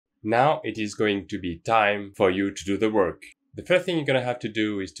Now it is going to be time for you to do the work. The first thing you're going to have to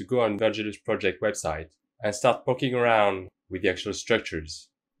do is to go on Virgilus project website and start poking around with the actual structures.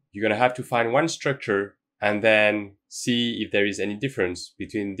 You're going to have to find one structure and then see if there is any difference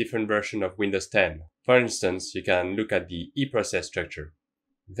between different versions of Windows 10. For instance, you can look at the eProcess structure.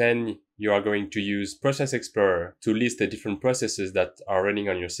 Then you are going to use Process Explorer to list the different processes that are running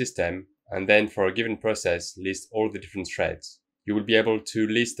on your system, and then for a given process, list all the different threads. You will be able to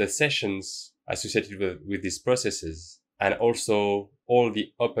list the sessions associated with these processes, and also all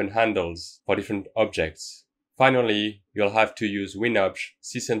the open handles for different objects. Finally, you'll have to use WinObj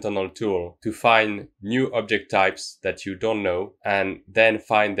sysinternal tool to find new object types that you don't know, and then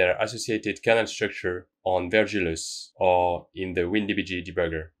find their associated kernel structure on Virgilus or in the WinDBG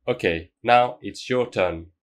debugger. Okay, now it's your turn.